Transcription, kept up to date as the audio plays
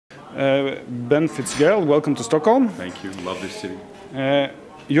Ben Fitzgerald, welcome to Stockholm. Thank you. Love this city.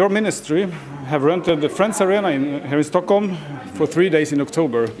 Your ministry have rented the Friends Arena here in Stockholm for 3 days in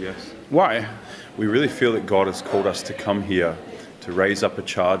October. Yes. Why? We really feel that God has called us to come here to raise up a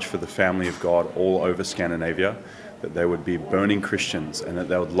charge for the family of God all over Scandinavia, that they would be burning Christians and that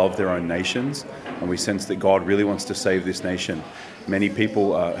they would love their own nations. And we sense that God really wants to save this nation. Many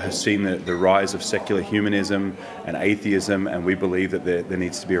people have seen the rise of secular humanism and atheism, and we believe that there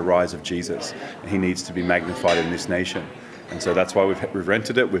needs to be a rise of Jesus. He needs to be magnified in this nation. And so that's why we've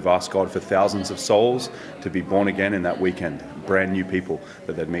rented it. We've asked God for thousands of souls to be born again in that weekend, brand new people,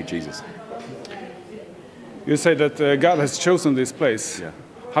 that they'd meet Jesus. You say that God has chosen this place. Yeah.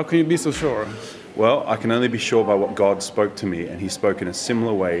 How can you be so sure? Well, I can only be sure by what God spoke to me, and He spoke in a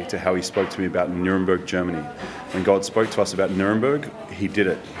similar way to how He spoke to me about Nuremberg, Germany. When God spoke to us about Nuremberg, He did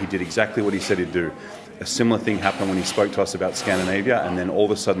it. He did exactly what He said He'd do. A similar thing happened when He spoke to us about Scandinavia, and then all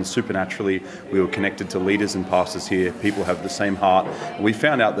of a sudden, supernaturally, we were connected to leaders and pastors here. People have the same heart. We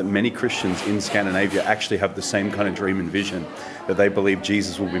found out that many Christians in Scandinavia actually have the same kind of dream and vision, that they believe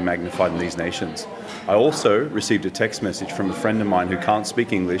Jesus will be magnified in these nations. I also received a text message from a friend of mine who can't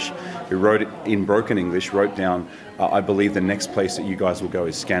speak English, who wrote it in broken English, wrote down, I believe the next place that you guys will go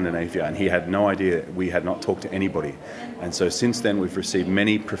is Scandinavia. And he had no idea. We had not talked to anybody. And so since then, we've received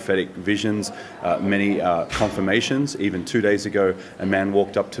many prophetic visions, many confirmations. Even 2 days ago, a man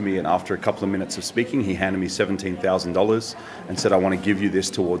walked up to me, and after a couple of minutes of speaking, he handed me $17,000 and said, I want to give you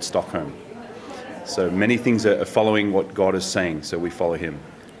this towards Stockholm. So many things are following what God is saying, so we follow Him.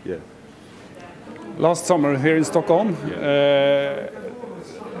 Yeah. Last summer here in Stockholm,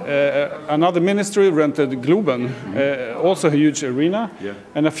 another ministry rented Globen, also a huge arena,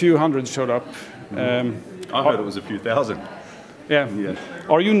 and a few hundred showed up. I heard it was a few thousand. Yeah.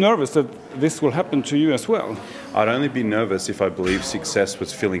 Are you nervous that this will happen to you as well? I'd only be nervous if I believed success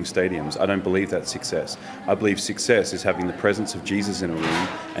was filling stadiums. I don't believe that's success. I believe success is having the presence of Jesus in a room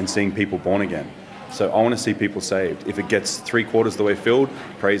and seeing people born again. So I want to see people saved. If it gets 3/4 of the way filled,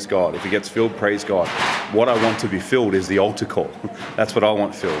 praise God. If it gets filled, praise God. What I want to be filled is the altar call. That's what I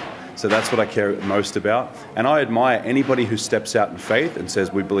want filled. So that's what I care most about. And I admire anybody who steps out in faith and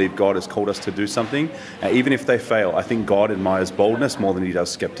says, we believe God has called us to do something. Even if they fail, I think God admires boldness more than He does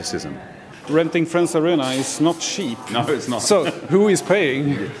skepticism. Renting Friends Arena is not cheap. No, it's not. So who is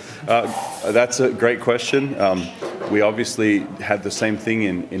paying? That's a great question. We obviously had the same thing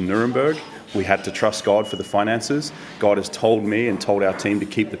in Nuremberg. We had to trust God for the finances. God has told me and told our team to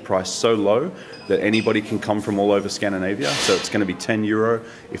keep the price so low that anybody can come from all over Scandinavia. So it's going to be €10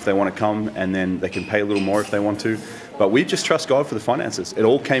 if they want to come, and then they can pay a little more if they want to. But we just trust God for the finances. It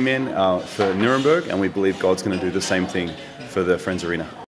all came in for Nuremberg, and we believe God's going to do the same thing for the Friends Arena.